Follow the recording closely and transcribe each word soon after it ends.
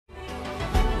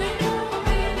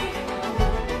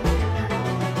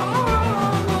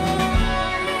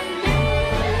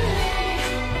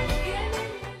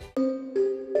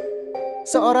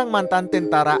seorang mantan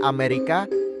tentara Amerika,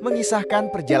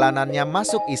 mengisahkan perjalanannya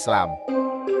masuk Islam.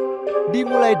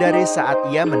 Dimulai dari saat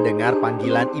ia mendengar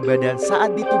panggilan ibadah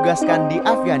saat ditugaskan di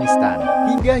Afghanistan,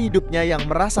 hingga hidupnya yang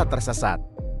merasa tersesat.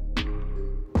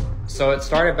 So it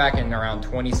started back in around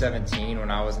 2017 when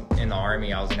I was in the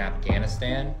army. I was in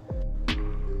Afghanistan.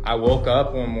 I woke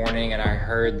up one morning and I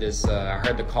heard the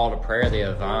call to prayer,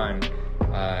 the adhan,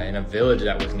 in a village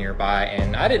that was nearby,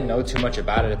 and I didn't know too much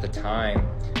about it at the time,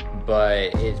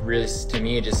 but it really, to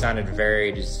me, it just sounded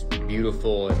very just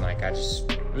beautiful, and like it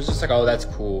was just like, oh, that's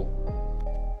cool.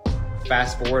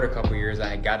 Fast forward a couple years, I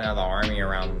had gotten out of the army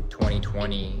around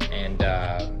 2020, and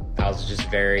I was just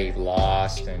very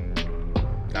lost and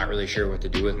not really sure what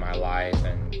to do with my life.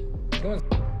 And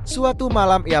suatu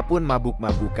malam ia pun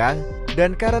mabuk-mabukan,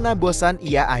 dan karena bosan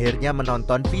ia akhirnya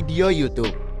menonton video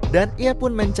YouTube. Dan ia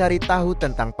pun mencari tahu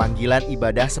tentang panggilan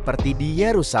ibadah seperti di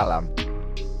Yerusalem.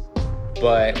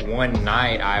 But one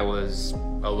night I was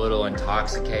a little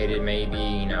intoxicated,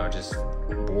 maybe, just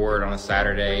bored on a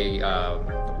Saturday,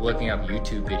 looking up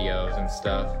YouTube videos and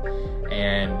stuff.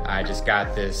 And I just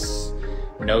got this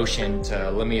notion to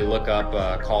let me look up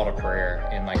a call to prayer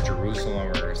in like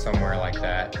Jerusalem or somewhere like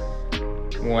that.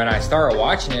 When I started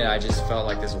watching it, I just felt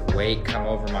like this weight come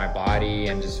over my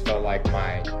body and just felt like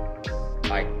my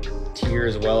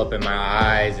tears well up in my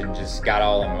eyes and just got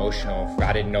all emotional.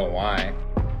 I didn't know why.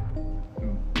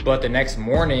 But the next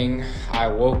morning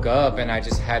I woke up and I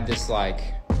just had this like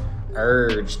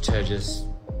urge to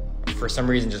just, for some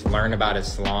reason, just learn about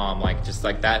Islam. Just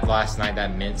like that last night,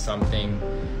 that meant something.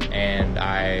 And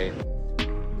I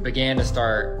began to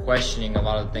start questioning a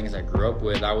lot of the things I grew up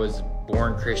with. I was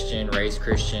born Christian, raised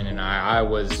Christian, and I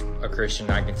was a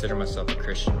Christian. I consider myself a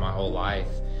Christian my whole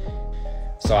life.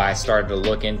 So I started to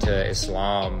look into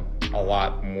Islam a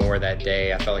lot more that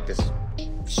day. I felt like this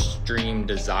extreme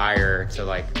desire to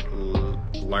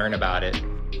learn about it.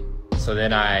 So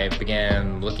then I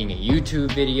began looking at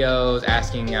YouTube videos,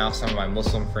 asking out some of my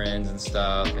Muslim friends and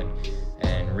stuff,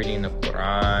 and reading the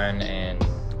Quran and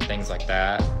things like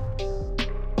that.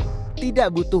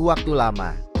 Tidak butuh waktu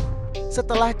lama.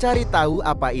 Setelah cari tahu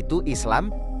apa itu Islam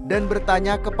dan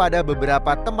bertanya kepada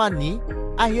beberapa temannya,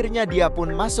 akhirnya dia pun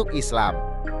masuk Islam.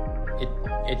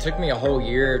 It took me a whole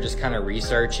year of just kind of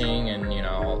researching and,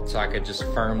 so I could just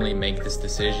firmly make this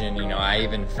decision. I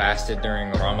even fasted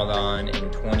during Ramadan in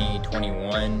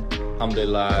 2021.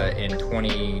 Alhamdulillah, in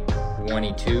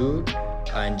 2022,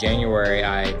 in January,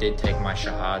 I did take my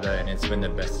Shahada, and it's been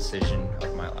the best decision of